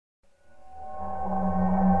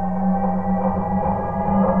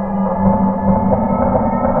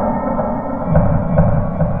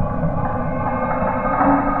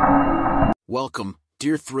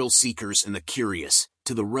Dear thrill seekers and the curious,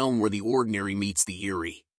 to the realm where the ordinary meets the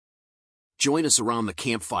eerie. Join us around the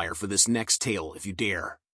campfire for this next tale if you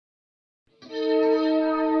dare.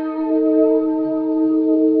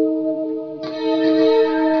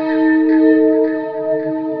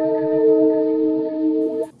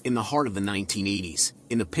 In the heart of the 1980s,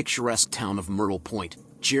 in the picturesque town of Myrtle Point,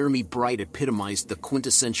 Jeremy Bright epitomized the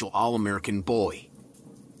quintessential all-American boy.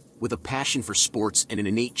 With a passion for sports and an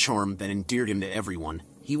innate charm that endeared him to everyone,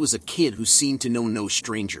 he was a kid who seemed to know no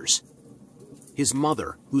strangers. His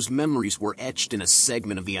mother, whose memories were etched in a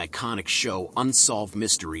segment of the iconic show Unsolved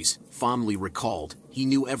Mysteries, fondly recalled, he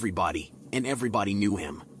knew everybody, and everybody knew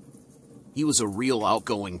him. He was a real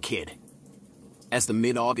outgoing kid. As the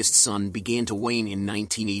mid-August sun began to wane in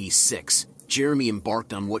 1986, Jeremy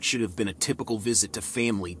embarked on what should have been a typical visit to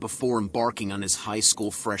family before embarking on his high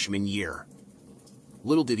school freshman year.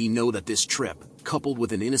 Little did he know that this trip, coupled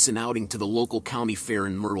with an innocent outing to the local county fair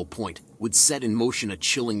in Myrtle Point, would set in motion a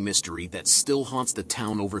chilling mystery that still haunts the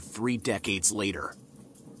town over 3 decades later.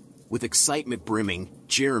 With excitement brimming,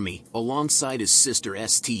 Jeremy, alongside his sister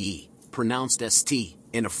Ste, pronounced St,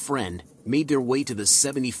 and a friend, made their way to the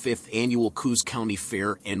 75th annual Coos County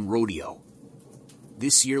Fair and Rodeo.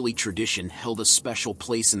 This yearly tradition held a special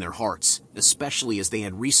place in their hearts, especially as they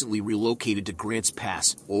had recently relocated to Grants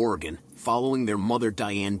Pass, Oregon, following their mother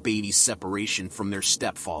Diane Beatty's separation from their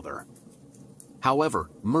stepfather. However,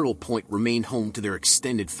 Myrtle Point remained home to their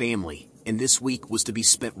extended family, and this week was to be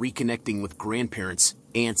spent reconnecting with grandparents,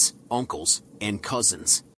 aunts, uncles, and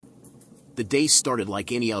cousins. The day started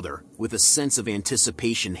like any other, with a sense of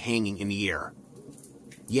anticipation hanging in the air.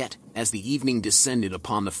 Yet, as the evening descended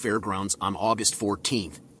upon the fairgrounds on August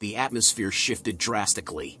 14th, the atmosphere shifted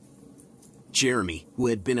drastically. Jeremy, who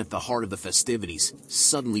had been at the heart of the festivities,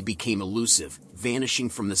 suddenly became elusive, vanishing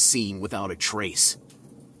from the scene without a trace.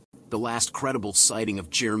 The last credible sighting of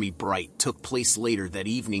Jeremy Bright took place later that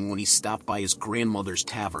evening when he stopped by his grandmother's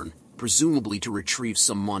tavern, presumably to retrieve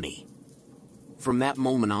some money. From that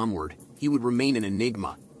moment onward, he would remain an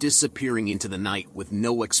enigma, disappearing into the night with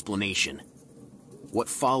no explanation. What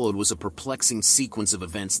followed was a perplexing sequence of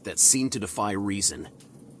events that seemed to defy reason.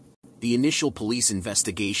 The initial police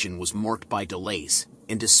investigation was marked by delays,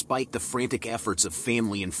 and despite the frantic efforts of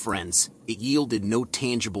family and friends, it yielded no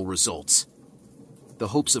tangible results. The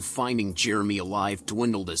hopes of finding Jeremy alive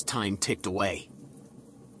dwindled as time ticked away.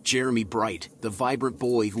 Jeremy Bright, the vibrant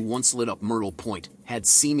boy who once lit up Myrtle Point, had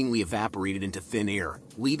seemingly evaporated into thin air,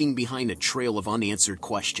 leaving behind a trail of unanswered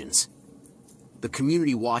questions. The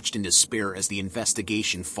community watched in despair as the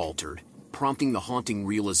investigation faltered, prompting the haunting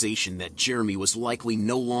realization that Jeremy was likely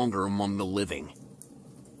no longer among the living.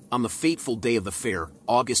 On the fateful day of the fair,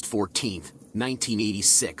 August 14,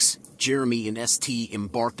 1986, Jeremy and St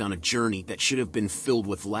embarked on a journey that should have been filled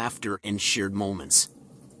with laughter and shared moments.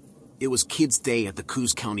 It was Kids' Day at the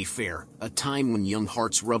Coos County Fair, a time when young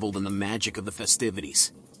hearts reveled in the magic of the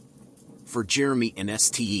festivities. For Jeremy and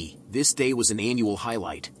St, this day was an annual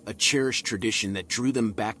highlight, a cherished tradition that drew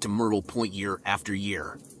them back to Myrtle Point year after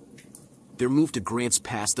year. Their move to Grants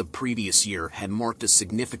Pass the previous year had marked a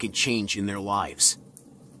significant change in their lives.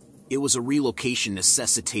 It was a relocation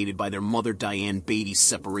necessitated by their mother Diane Beatty's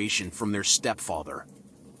separation from their stepfather.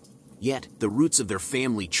 Yet, the roots of their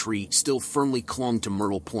family tree still firmly clung to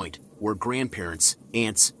Myrtle Point, where grandparents,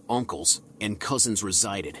 aunts, uncles, and cousins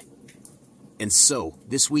resided. And so,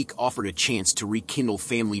 this week offered a chance to rekindle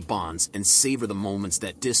family bonds and savor the moments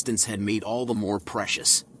that distance had made all the more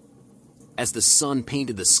precious. As the sun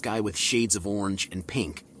painted the sky with shades of orange and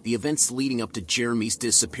pink, the events leading up to Jeremy's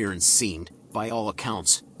disappearance seemed, by all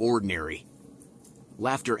accounts, ordinary.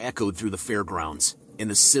 Laughter echoed through the fairgrounds,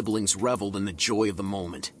 and the siblings reveled in the joy of the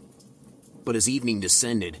moment. But as evening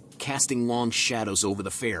descended, casting long shadows over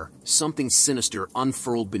the fair, something sinister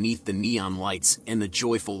unfurled beneath the neon lights and the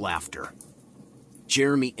joyful laughter.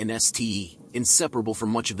 Jeremy and St, inseparable for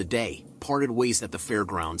much of the day, parted ways at the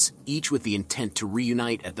fairgrounds, each with the intent to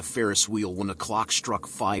reunite at the Ferris wheel when the clock struck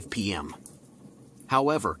 5 p.m.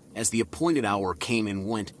 However, as the appointed hour came and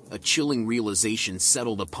went, a chilling realization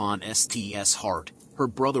settled upon St's heart: her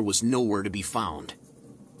brother was nowhere to be found.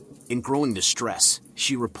 In growing distress,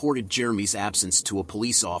 she reported Jeremy's absence to a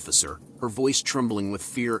police officer, her voice trembling with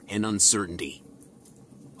fear and uncertainty.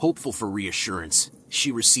 Hopeful for reassurance,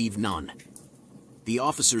 she received none. The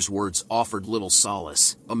officer's words offered little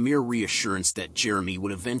solace, a mere reassurance that Jeremy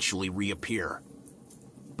would eventually reappear.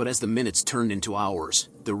 But as the minutes turned into hours,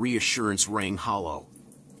 the reassurance rang hollow.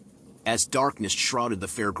 As darkness shrouded the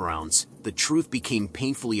fairgrounds, the truth became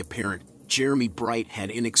painfully apparent: Jeremy Bright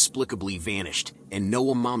had inexplicably vanished, and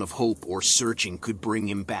no amount of hope or searching could bring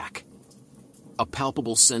him back. A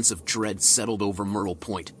palpable sense of dread settled over Myrtle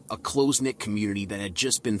Point, a close-knit community that had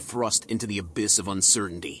just been thrust into the abyss of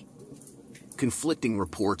uncertainty. Conflicting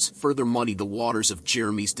reports further muddied the waters of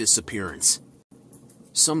Jeremy's disappearance.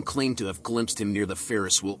 Some claimed to have glimpsed him near the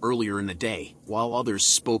Ferris wheel earlier in the day, while others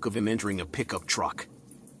spoke of him entering a pickup truck.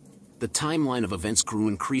 The timeline of events grew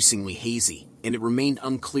increasingly hazy, and it remained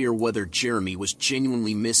unclear whether Jeremy was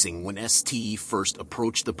genuinely missing when STE first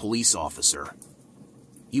approached the police officer.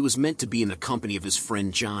 He was meant to be in the company of his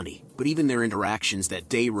friend Johnny, but even their interactions that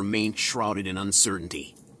day remained shrouded in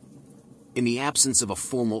uncertainty. In the absence of a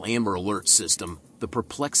formal Amber Alert system, the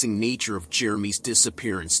perplexing nature of Jeremy's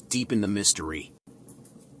disappearance deepened the mystery.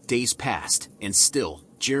 Days passed, and still,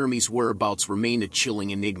 Jeremy's whereabouts remained a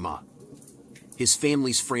chilling enigma. His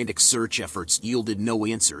family's frantic search efforts yielded no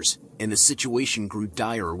answers, and the situation grew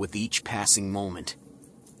direr with each passing moment.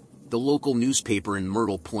 The local newspaper in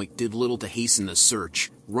Myrtle Point did little to hasten the search,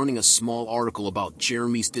 running a small article about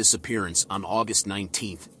Jeremy's disappearance on August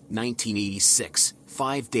 19, 1986,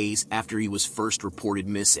 5 days after he was first reported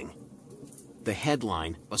missing. The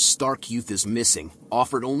headline, "A Stark Youth is Missing,"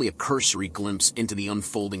 offered only a cursory glimpse into the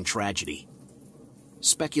unfolding tragedy.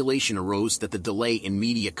 Speculation arose that the delay in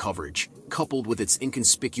media coverage, coupled with its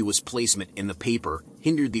inconspicuous placement in the paper,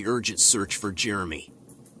 hindered the urgent search for Jeremy.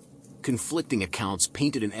 Conflicting accounts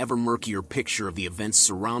painted an ever murkier picture of the events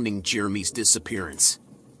surrounding Jeremy's disappearance.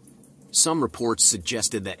 Some reports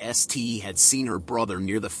suggested that STE had seen her brother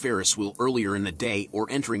near the Ferris wheel earlier in the day or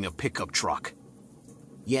entering a pickup truck.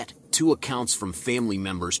 Yet, two accounts from family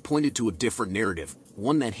members pointed to a different narrative,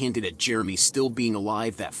 one that hinted at Jeremy still being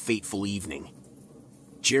alive that fateful evening.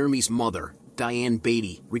 Jeremy's mother, Diane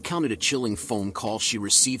Beatty, recounted a chilling phone call she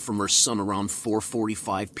received from her son around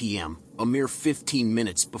 4:45 p.m., a mere 15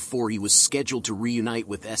 minutes before he was scheduled to reunite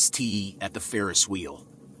with STE at the Ferris wheel.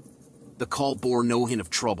 The call bore no hint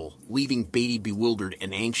of trouble, leaving Beatty bewildered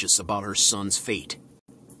and anxious about her son's fate.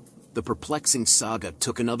 The perplexing saga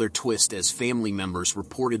took another twist as family members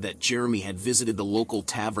reported that Jeremy had visited the local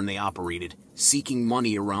tavern they operated, seeking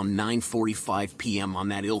money around 9:45 p.m. on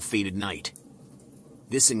that ill-fated night.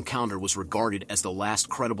 This encounter was regarded as the last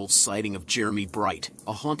credible sighting of Jeremy Bright,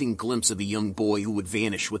 a haunting glimpse of the young boy who would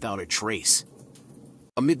vanish without a trace.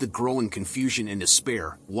 Amid the growing confusion and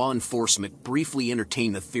despair, law enforcement briefly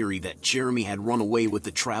entertained the theory that Jeremy had run away with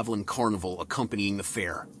the traveling carnival accompanying the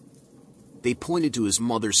fair. They pointed to his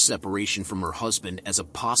mother's separation from her husband as a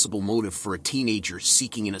possible motive for a teenager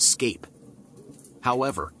seeking an escape.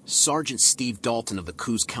 However, Sergeant Steve Dalton of the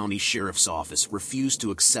Coos County Sheriff's Office refused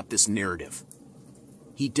to accept this narrative.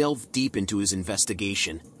 He delved deep into his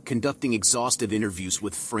investigation, conducting exhaustive interviews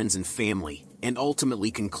with friends and family, and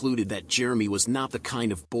ultimately concluded that Jeremy was not the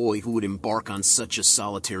kind of boy who would embark on such a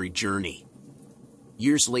solitary journey.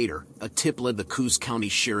 Years later, a tip led the Coos County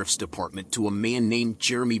Sheriff's Department to a man named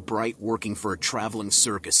Jeremy Bright working for a traveling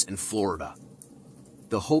circus in Florida.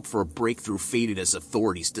 The hope for a breakthrough faded as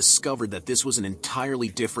authorities discovered that this was an entirely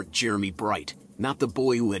different Jeremy Bright, not the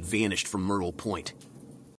boy who had vanished from Myrtle Point.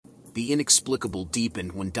 The inexplicable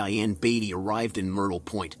deepened when Diane Beatty arrived in Myrtle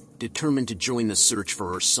Point, determined to join the search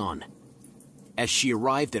for her son. As she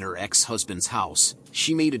arrived at her ex-husband's house,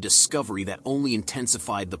 she made a discovery that only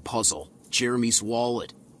intensified the puzzle. Jeremy's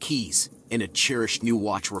wallet, keys, and a cherished new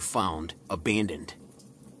watch were found, abandoned.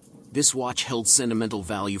 This watch held sentimental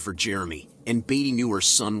value for Jeremy, and Beatty knew her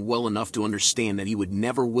son well enough to understand that he would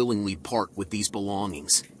never willingly part with these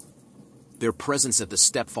belongings. Their presence at the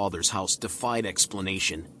stepfather's house defied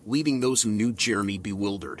explanation, leaving those who knew Jeremy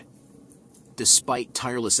bewildered. Despite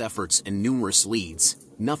tireless efforts and numerous leads,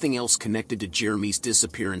 nothing else connected to Jeremy's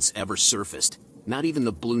disappearance ever surfaced, not even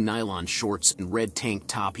the blue nylon shorts and red tank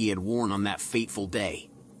top he had worn on that fateful day.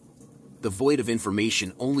 The void of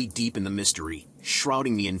information only deepened the mystery,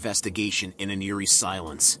 shrouding the investigation in an eerie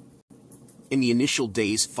silence. In the initial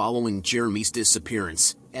days following Jeremy's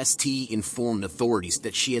disappearance, ST informed authorities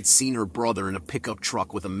that she had seen her brother in a pickup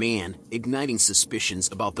truck with a man, igniting suspicions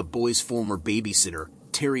about the boy's former babysitter,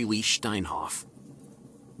 Terry Lee Steinhoff.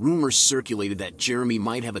 Rumors circulated that Jeremy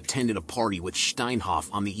might have attended a party with Steinhoff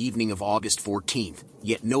on the evening of August 14th,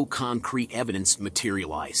 yet no concrete evidence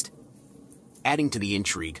materialized. Adding to the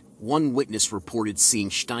intrigue, one witness reported seeing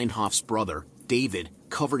Steinhoff's brother, David,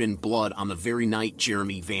 covered in blood on the very night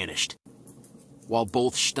Jeremy vanished. While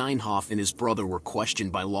both Steinhoff and his brother were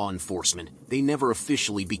questioned by law enforcement, they never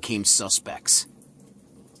officially became suspects.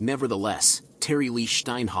 Nevertheless, Terry Lee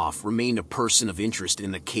Steinhoff remained a person of interest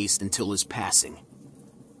in the case until his passing.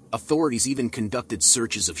 Authorities even conducted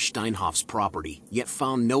searches of Steinhoff's property, yet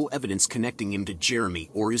found no evidence connecting him to Jeremy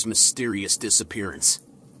or his mysterious disappearance.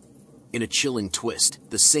 In a chilling twist,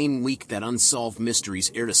 the same week that Unsolved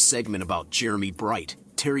Mysteries aired a segment about Jeremy Bright,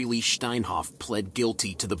 Terry Lee Steinhoff pled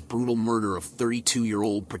guilty to the brutal murder of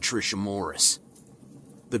 32-year-old Patricia Morris.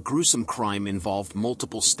 The gruesome crime involved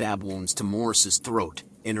multiple stab wounds to Morris's throat,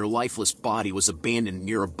 and her lifeless body was abandoned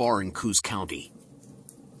near a bar in Coos County.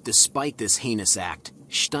 Despite this heinous act,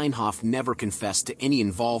 Steinhoff never confessed to any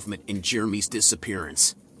involvement in Jeremy's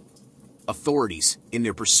disappearance. Authorities, in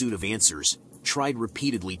their pursuit of answers, tried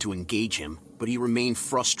repeatedly to engage him, but he remained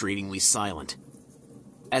frustratingly silent.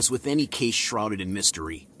 As with any case shrouded in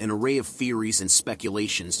mystery, an array of theories and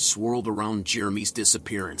speculations swirled around Jeremy's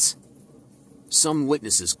disappearance. Some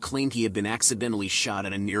witnesses claimed he had been accidentally shot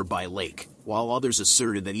at a nearby lake, while others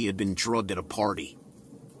asserted that he had been drugged at a party.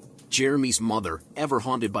 Jeremy's mother, ever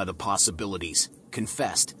haunted by the possibilities,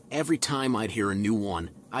 confessed, "Every time I'd hear a new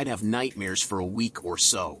one, I'd have nightmares for a week or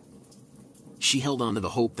so." She held on to the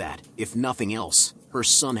hope that, if nothing else, her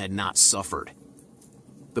son had not suffered.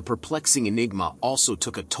 The perplexing enigma also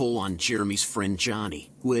took a toll on Jeremy's friend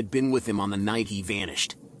Johnny, who had been with him on the night he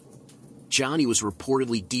vanished. Johnny was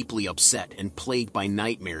reportedly deeply upset and plagued by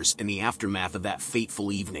nightmares in the aftermath of that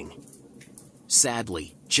fateful evening.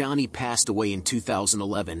 Sadly, Johnny passed away in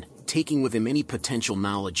 2011, taking with him any potential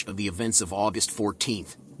knowledge of the events of August 14,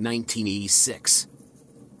 1986.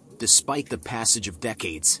 Despite the passage of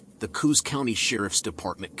decades, the Coos County Sheriff's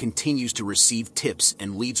Department continues to receive tips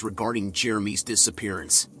and leads regarding Jeremy's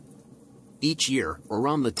disappearance. Each year,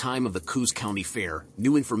 around the time of the Coos County Fair,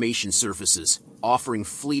 new information surfaces, offering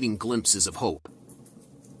fleeting glimpses of hope.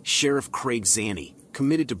 Sheriff Craig Zanny,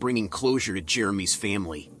 committed to bringing closure to Jeremy's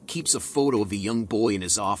family, keeps a photo of the young boy in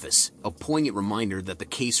his office, a poignant reminder that the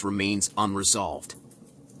case remains unresolved.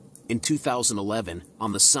 In 2011,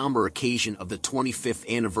 on the somber occasion of the 25th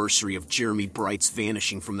anniversary of Jeremy Bright's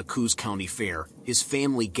vanishing from the Coos County Fair, his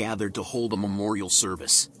family gathered to hold a memorial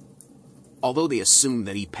service. Although they assumed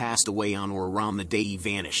that he passed away on or around the day he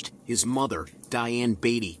vanished, his mother, Diane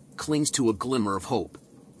Beatty, clings to a glimmer of hope.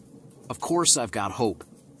 "Of course I've got hope.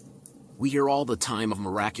 We hear all the time of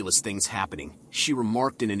miraculous things happening," she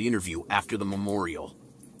remarked in an interview after the memorial.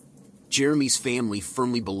 Jeremy's family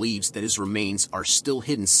firmly believes that his remains are still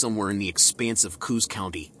hidden somewhere in the expanse of Coos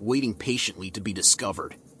County, waiting patiently to be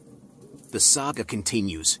discovered. The saga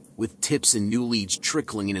continues, with tips and new leads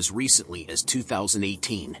trickling in as recently as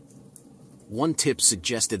 2018. One tip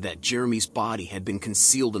suggested that Jeremy's body had been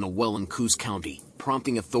concealed in a well in Coos County,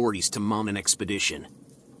 prompting authorities to mount an expedition.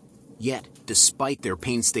 Yet, despite their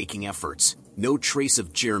painstaking efforts, no trace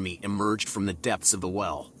of Jeremy emerged from the depths of the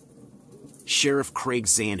well. Sheriff Craig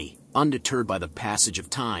Zanny, undeterred by the passage of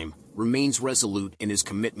time, remains resolute in his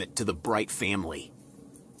commitment to the Bright family.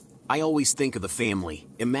 "I always think of the family,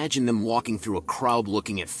 imagine them walking through a crowd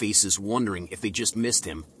looking at faces wondering if they just missed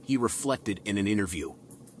him," he reflected in an interview.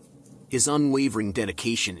 His unwavering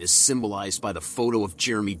dedication is symbolized by the photo of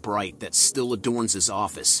Jeremy Bright that still adorns his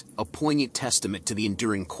office, a poignant testament to the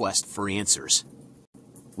enduring quest for answers.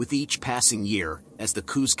 With each passing year, as the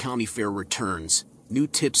Coos County Fair returns, new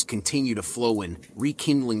tips continue to flow in,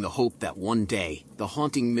 rekindling the hope that one day, the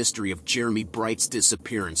haunting mystery of Jeremy Bright's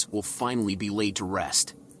disappearance will finally be laid to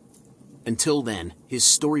rest. Until then, his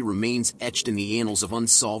story remains etched in the annals of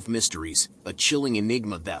Unsolved Mysteries, a chilling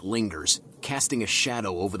enigma that lingers, casting a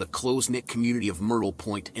shadow over the close-knit community of Myrtle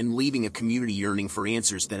Point and leaving a community yearning for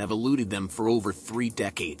answers that have eluded them for over 3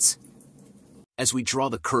 decades. As we draw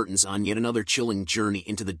the curtains on yet another chilling journey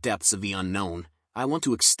into the depths of the unknown, I want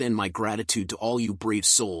to extend my gratitude to all you brave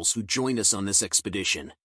souls who joined us on this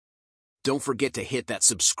expedition. Don't forget to hit that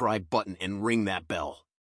subscribe button and ring that bell.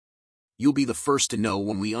 You'll be the first to know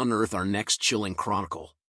when we unearth our next chilling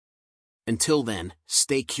chronicle. Until then,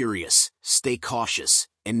 stay curious, stay cautious,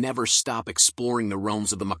 and never stop exploring the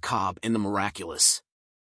realms of the macabre and the miraculous.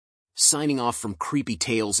 Signing off from Creepy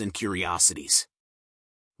Tales and Curiosities.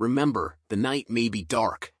 Remember, the night may be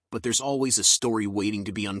dark, but there's always a story waiting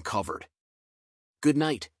to be uncovered. Good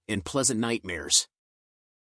night, and pleasant nightmares.